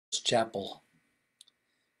Chapel.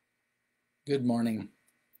 Good morning,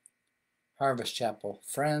 Harvest Chapel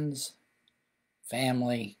friends,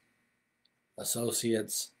 family,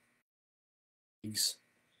 associates,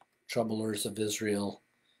 troublers of Israel,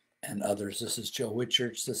 and others. This is Joe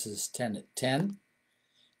Whitchurch. This is 10 at 10.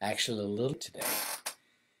 Actually, a little today.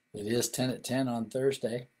 It is 10 at 10 on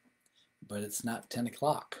Thursday, but it's not 10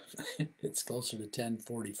 o'clock. It's closer to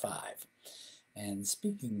 10:45. And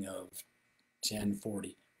speaking of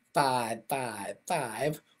 10:45,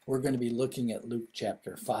 we're going to be looking at Luke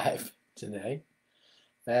chapter 5 today.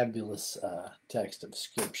 Fabulous text of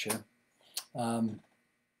Scripture.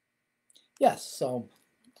 Yes, so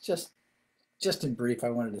just in brief, I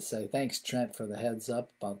wanted to say thanks, Trent, for the heads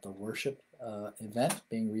up about the worship event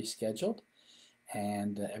being rescheduled.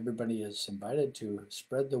 And everybody is invited to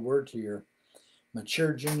spread the word to your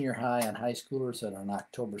mature junior high and high schoolers that on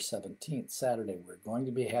October 17th, Saturday, we're going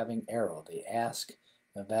to be having Arrow, the Ask,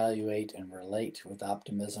 Evaluate, and Relate with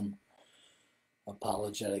Optimism,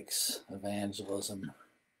 Apologetics, Evangelism,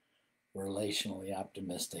 Relationally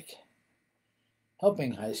Optimistic,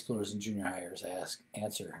 helping high schoolers and junior hires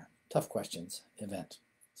answer tough questions event.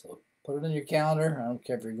 So put it in your calendar. I don't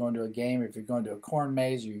care if you're going to a game, if you're going to a corn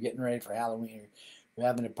maze, or you're getting ready for Halloween, or you're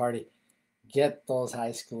having a party. Get those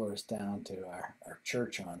high schoolers down to our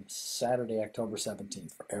church on Saturday, October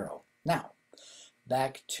 17th for Arrow. Now,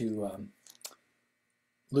 back to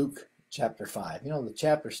Luke chapter 5. You know, the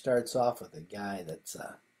chapter starts off with a guy that's,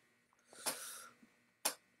 that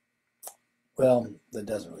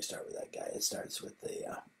doesn't really start with that guy. It starts with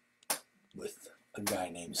a guy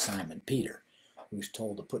named Simon Peter, who's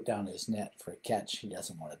told to put down his net for a catch. He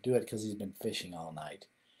doesn't want to do it because he's been fishing all night.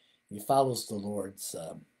 He follows the Lord's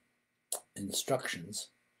instructions,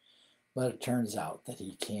 but it turns out that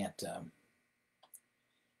he can't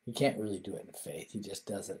really do it in faith. He just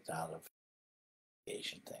does it out of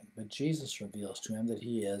obligation thing. But Jesus reveals to him that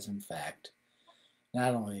he is, in fact,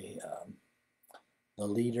 not only the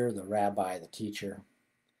leader, the rabbi, the teacher,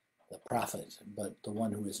 the prophet, but the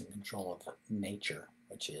one who is in control of nature,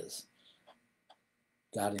 which is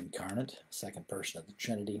God incarnate, second person of the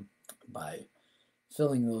Trinity, by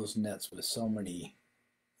filling those nets with so many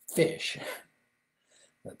fish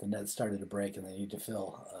that the net started to break, and they need to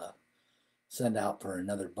send out for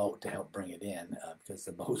another boat to help bring it in because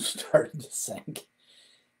the boat started to sink.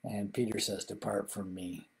 And Peter says, "Depart from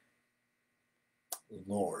me,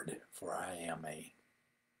 Lord, for I am a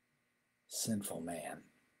sinful man."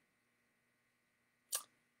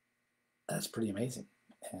 That's pretty amazing,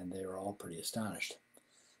 and they were all pretty astonished.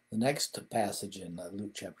 The next passage in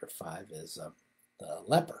Luke chapter 5 is the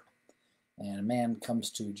leper. And a man comes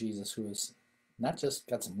to Jesus who has not just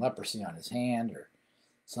got some leprosy on his hand or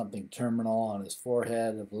something terminal on his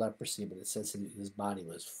forehead of leprosy, but it says his body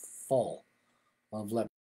was full of leprosy.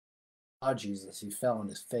 Jesus, he fell on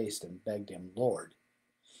his face and begged him, "Lord,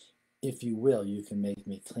 if you will, you can make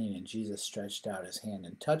me clean." And Jesus stretched out his hand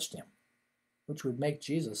and touched him, which would make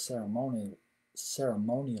Jesus ceremonially,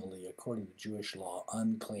 according to Jewish law,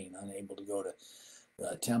 unclean, unable to go to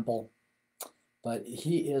the temple. But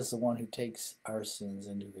he is the one who takes our sins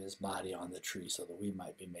into his body on the tree so that we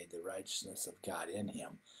might be made the righteousness of God in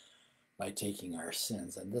him by taking our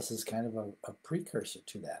sins. And this is kind of a precursor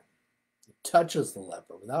to that. He touches the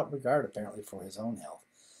leper without regard, apparently, for his own health.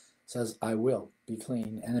 Says, "I will be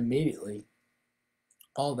clean." And immediately,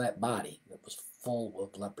 all that body that was full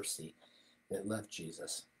of leprosy, it left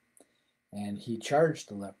Jesus. And he charged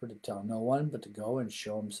the leper to tell no one, but to go and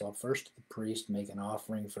show himself first to the priest, make an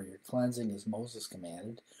offering for your cleansing as Moses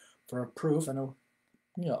commanded, for a proof and a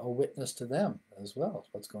witness to them as well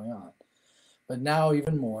as what's going on. But now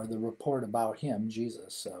even more, the report about him,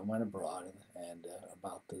 Jesus, went abroad and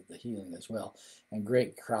about the healing as well. And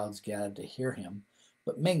great crowds gathered to hear him,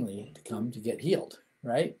 but mainly to come to get healed,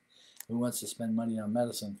 right? Who wants to spend money on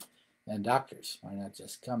medicine and doctors? Why not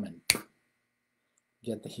just come and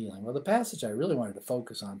get the healing? Well, the passage I really wanted to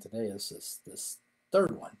focus on today is this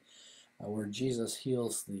third one, where Jesus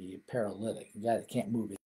heals the paralytic, the guy that can't move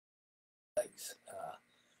his legs,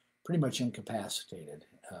 pretty much incapacitated,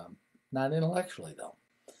 not intellectually though.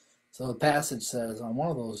 So the passage says, on one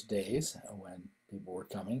of those days when people were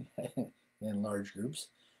coming in large groups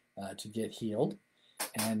to get healed,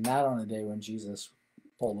 and not on a day when Jesus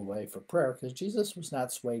pulled away for prayer, because Jesus was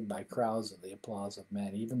not swayed by crowds or the applause of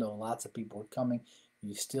men. Even though lots of people were coming,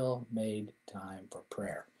 he still made time for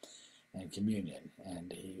prayer and communion,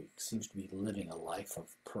 and he seems to be living a life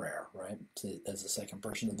of prayer, right, as the second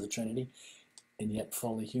person of the Trinity, and yet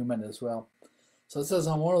fully human as well. So it says,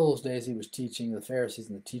 on one of those days he was teaching. The Pharisees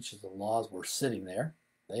and the teachers of the laws were sitting there.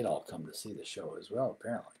 They'd all come to see the show as well,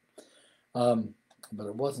 apparently. but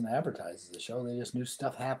it wasn't advertised as a show. They just knew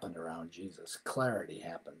stuff happened around Jesus. Clarity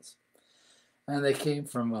happens. And they came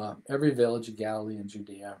from every village of Galilee and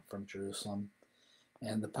Judea, from Jerusalem.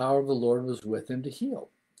 And the power of the Lord was with him to heal.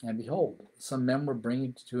 And behold, some men were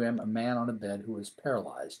bringing to him a man on a bed who was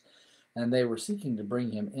paralyzed. And they were seeking to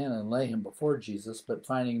bring him in and lay him before Jesus, but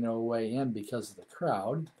finding no way in because of the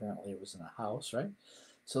crowd. Apparently it was in a house, right?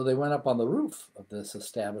 So they went up on the roof of this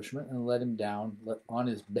establishment and let him down on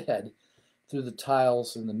his bed through the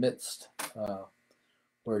tiles in the midst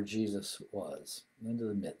where Jesus was, into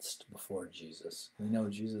the midst before Jesus. We know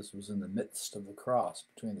Jesus was in the midst of the cross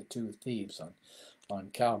between the two thieves on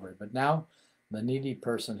Calvary. But now the needy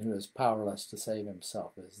person who is powerless to save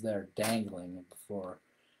himself is there dangling before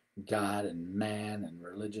God and man and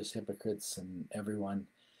religious hypocrites and everyone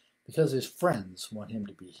because his friends want him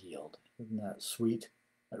to be healed. Isn't that sweet?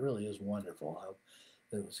 That really is wonderful.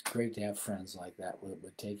 It was great to have friends like that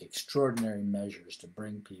would take extraordinary measures to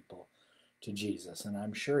bring people to Jesus. And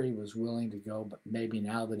I'm sure he was willing to go, but maybe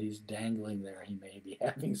now that he's dangling there, he may be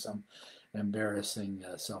having some embarrassing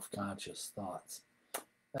self-conscious thoughts.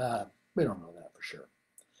 We don't know that for sure.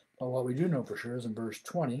 But what we do know for sure is in verse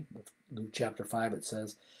 20 of Luke chapter 5, it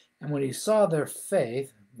says, and when he saw their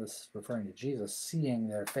faith, this is referring to Jesus, seeing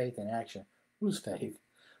their faith in action. Whose faith?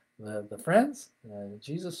 The friends?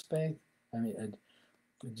 Jesus' faith? I mean,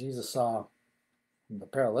 Jesus saw the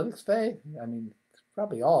paralytic's faith? I mean,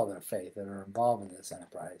 probably all of their faith that are involved in this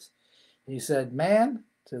enterprise. He said, man,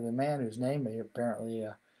 to the man whose name he apparently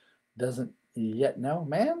doesn't yet know.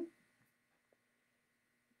 Man,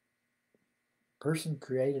 person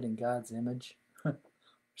created in God's image. We're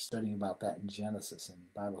studying about that in Genesis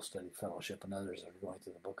and Bible Study Fellowship, and others are going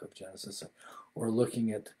through the book of Genesis, or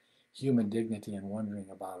looking at human dignity and wondering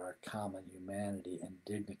about our common humanity and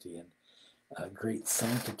dignity and great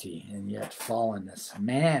sanctity and yet fallenness.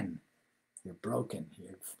 Man, you're broken.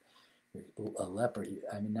 You're a leper.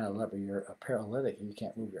 I mean, not a leper. You're a paralytic. You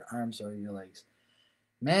can't move your arms or your legs.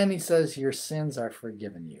 Man, he says, your sins are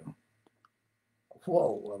forgiven you.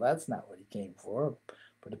 Whoa, well, that's not what he came for.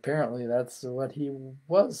 But apparently that's what he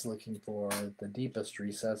was looking for at the deepest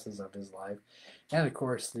recesses of his life. And of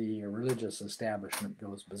course, the religious establishment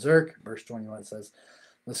goes berserk. Verse 21 says,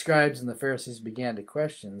 the scribes and the Pharisees began to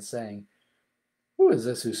question, saying, who is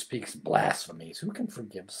this who speaks blasphemies? Who can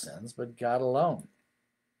forgive sins but God alone?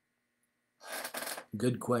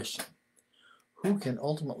 Good question. Who can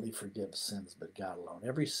ultimately forgive sins but God alone?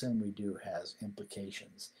 Every sin we do has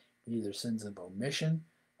implications, either sins of omission,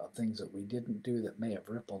 of things that we didn't do that may have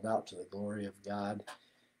rippled out to the glory of God,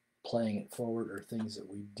 playing it forward, or things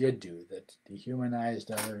that we did do that dehumanized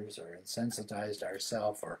others or insensitized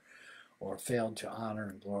ourselves or failed to honor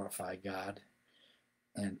and glorify God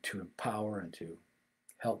and to empower and to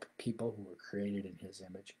help people who were created in his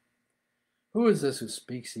image. Who is this who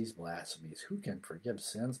speaks these blasphemies? Who can forgive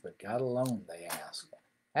sins but God alone, they ask.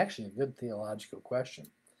 Actually, a good theological question.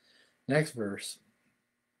 Next verse.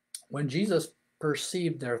 When Jesus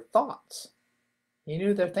perceived their thoughts, he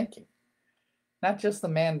knew their thinking. Not just the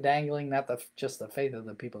man dangling, not just the faith of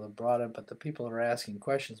the people that brought him, but the people that are asking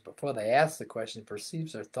questions. Before they ask the question, he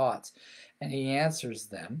perceives their thoughts, and he answers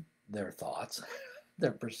them, their thoughts,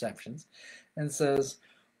 their perceptions, and says,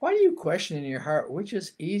 why do you question in your heart which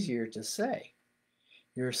is easier to say,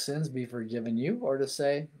 your sins be forgiven you, or to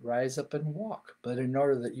say, rise up and walk? But in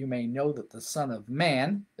order that you may know that the Son of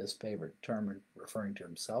Man, his favorite term referring to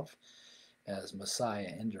himself as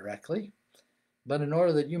Messiah indirectly, but in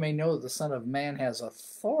order that you may know that the Son of Man has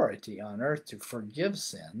authority on earth to forgive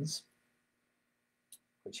sins,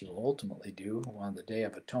 which he will ultimately do on the Day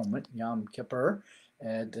of Atonement, Yom Kippur,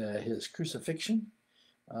 at his crucifixion,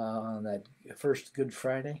 on that first Good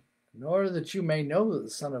Friday, in order that you may know that the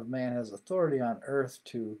Son of Man has authority on earth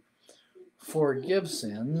to forgive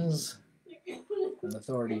sins, an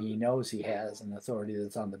authority he knows he has, an authority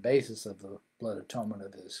that's on the basis of the blood atonement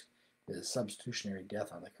of his substitutionary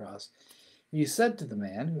death on the cross. He said to the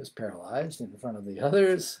man who was paralyzed in front of the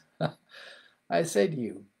others, I say to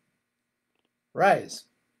you, rise.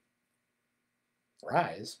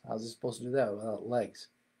 Rise? How's he supposed to do that without legs?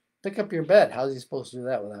 Pick up your bed. How's he supposed to do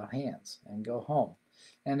that without hands? And go home.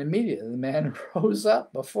 And immediately the man rose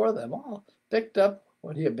up before them all, picked up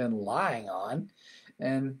what he had been lying on,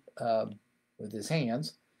 and with his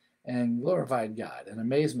hands, and glorified God. And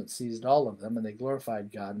amazement seized all of them, and they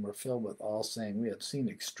glorified God and were filled with awe, saying, we have seen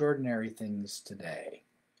extraordinary things today.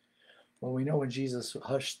 Well, we know when Jesus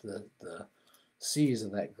hushed the seas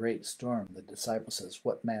of that great storm, the disciple says,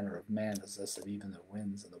 what manner of man is this that even the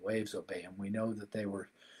winds and the waves obey him? We know that they were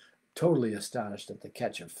totally astonished at the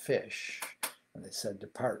catch of fish And they said,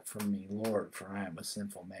 "Depart from me, Lord, for I am a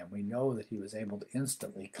sinful man." We know that he was able to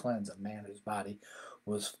instantly cleanse a man whose body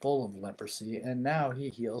was full of leprosy, and now he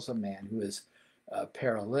heals a man who is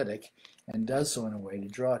paralytic, and does so in a way to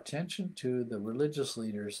draw attention to the religious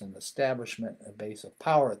leaders and establishment, a base of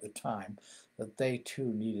power at the time, that they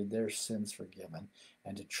too needed their sins forgiven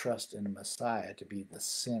and to trust in a Messiah to be the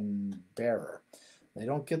sin bearer. They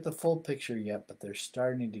don't get the full picture yet, but they're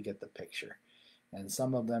starting to get the picture. And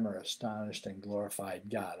some of them are astonished and glorified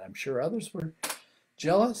God. I'm sure others were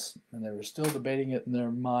jealous, and they were still debating it in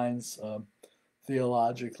their minds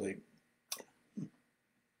theologically.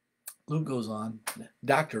 Luke goes on,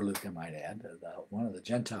 Dr. Luke, I might add, one of the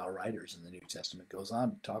Gentile writers in the New Testament, goes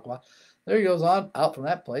on to talk about, there he goes on out from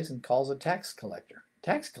that place and calls a tax collector.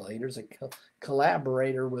 Tax collector is a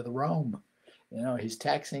collaborator with Rome. You know, he's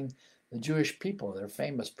taxing the Jewish people. They're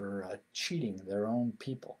famous for cheating their own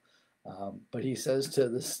people. But he says to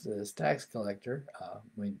this tax collector,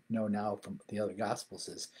 we know now from the other Gospels,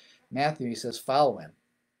 is Matthew, he says, follow him.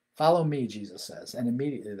 Follow me, Jesus says. And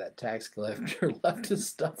immediately that tax collector left his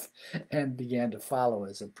stuff and began to follow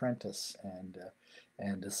as apprentice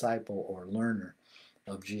and disciple or learner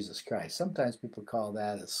of Jesus Christ. Sometimes people call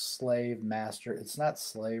that a slave master. It's not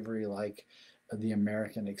slavery like the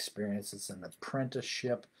American experience. It's an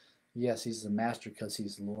apprenticeship. Yes, he's the master because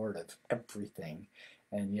he's Lord of everything.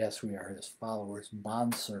 And yes, we are his followers,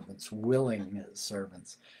 bondservants, willing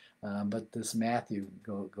servants. But this Matthew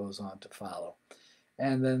goes on to follow.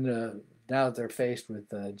 And then now that they're faced with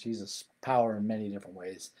Jesus' power in many different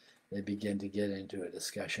ways, they begin to get into a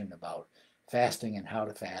discussion about fasting and how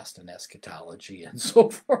to fast and eschatology and so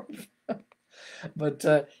forth. But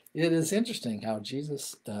it is interesting how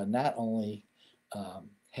Jesus not only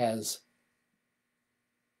has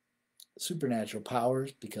supernatural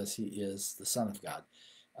powers because he is the Son of God,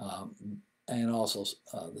 and also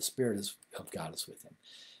the Spirit of God is with him.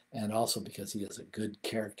 And also because he is a good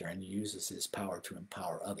character and he uses his power to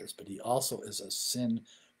empower others. But he also is a sin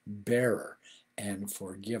bearer and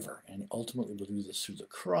forgiver. And ultimately will do this through the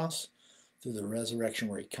cross, through the resurrection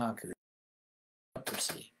where he conquered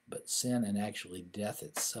leprosy, but sin and actually death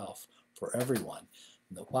itself for everyone.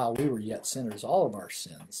 And that while we were yet sinners, all of our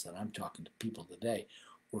sins, that I'm talking to people today,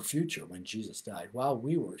 were future when Jesus died. While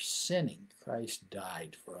we were sinning, Christ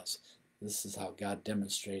died for us. This is how God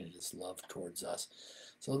demonstrated his love towards us.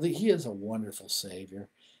 So he is a wonderful Savior.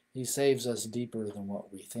 He saves us deeper than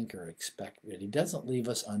what we think or expect. He doesn't leave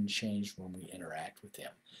us unchanged when we interact with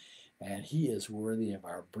him. And he is worthy of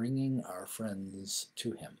our bringing our friends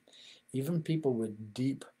to him. Even people with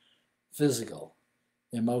deep physical,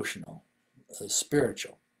 emotional,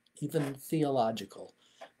 spiritual, even theological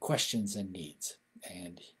questions and needs.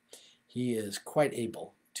 And he is quite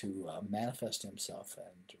able to manifest himself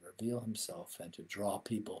and to reveal himself and to draw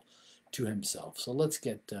people to himself. So let's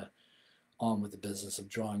get on with the business of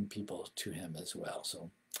drawing people to him as well.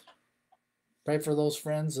 So pray for those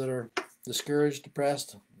friends that are discouraged,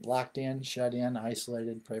 depressed, locked in, shut in,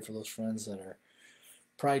 isolated. Pray for those friends that are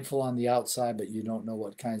prideful on the outside, but you don't know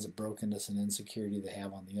what kinds of brokenness and insecurity they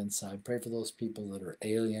have on the inside. Pray for those people that are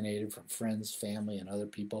alienated from friends, family, and other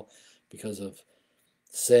people because of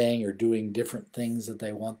saying or doing different things that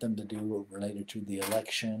they want them to do related to the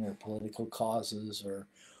election or political causes or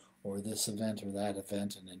this event or that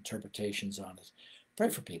event and interpretations on it. Pray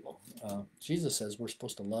for people. Jesus says we're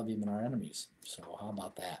supposed to love even our enemies. So how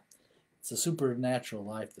about that? It's a supernatural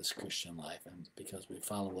life, this Christian life, and because we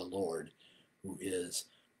follow a Lord who is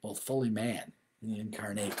both fully man, he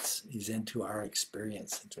incarnates, he's into our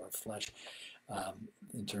experience, into our flesh,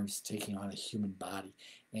 in terms of taking on a human body,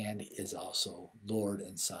 and is also Lord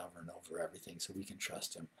and sovereign over everything, so we can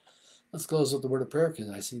trust him. Let's close with the word of prayer because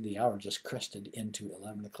I see the hour just crested into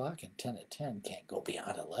 11 o'clock, and 10 at 10 can't go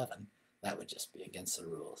beyond 11. That would just be against the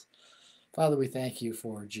rules. Father, we thank you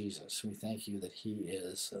for Jesus. We thank you that he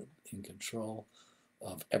is in control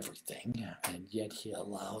of everything, and yet he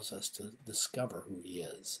allows us to discover who he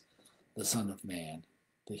is, the Son of Man,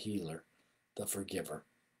 the healer, the forgiver,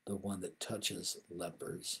 the one that touches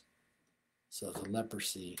lepers. So the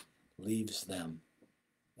leprosy leaves them.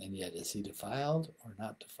 And yet, is he defiled or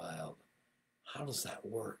not defiled? How does that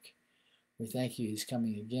work? We thank you he's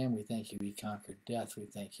coming again. We thank you he conquered death. We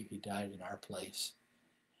thank you he died in our place.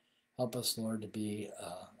 Help us, Lord, to be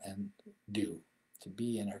to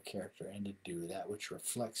be in our character and to do that which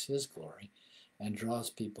reflects his glory and draws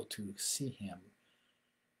people to see him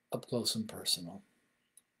up close and personal.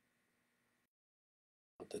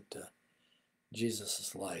 That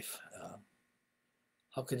Jesus' life,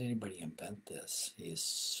 how could anybody invent this? He is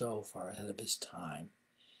so far ahead of his time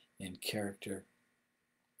in character,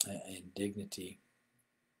 in dignity,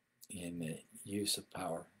 in the use of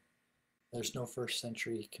power. There's no first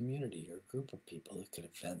century community or group of people that could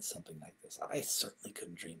invent something like this. I certainly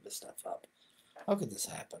couldn't dream this stuff up. How could this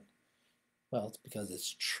happen? Well, it's because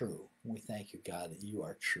it's true. We thank you, God, that you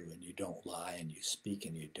are true and you don't lie and you speak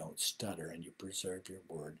and you don't stutter and you preserve your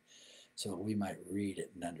word so that we might read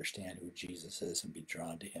it and understand who Jesus is and be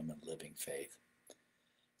drawn to him in living faith.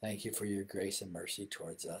 Thank you for your grace and mercy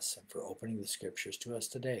towards us and for opening the scriptures to us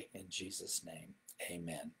today. In Jesus' name,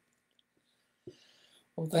 amen.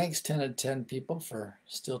 Well, thanks 10 of 10 people for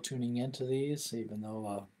still tuning into these, even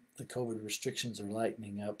though the COVID restrictions are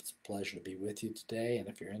lightening up. It's a pleasure to be with you today. And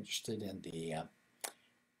if you're interested in the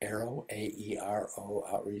AERO, A-E-R-O,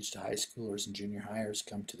 outreach to high schoolers and junior hires,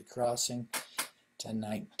 come to the crossing,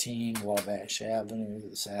 1019 Wabash Avenue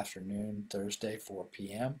this afternoon, Thursday, 4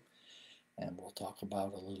 p.m. And we'll talk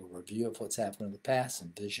about a little review of what's happened in the past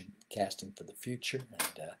and vision casting for the future,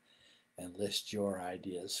 and list your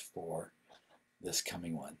ideas for this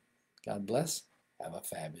coming one. God bless. Have a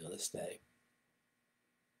fabulous day.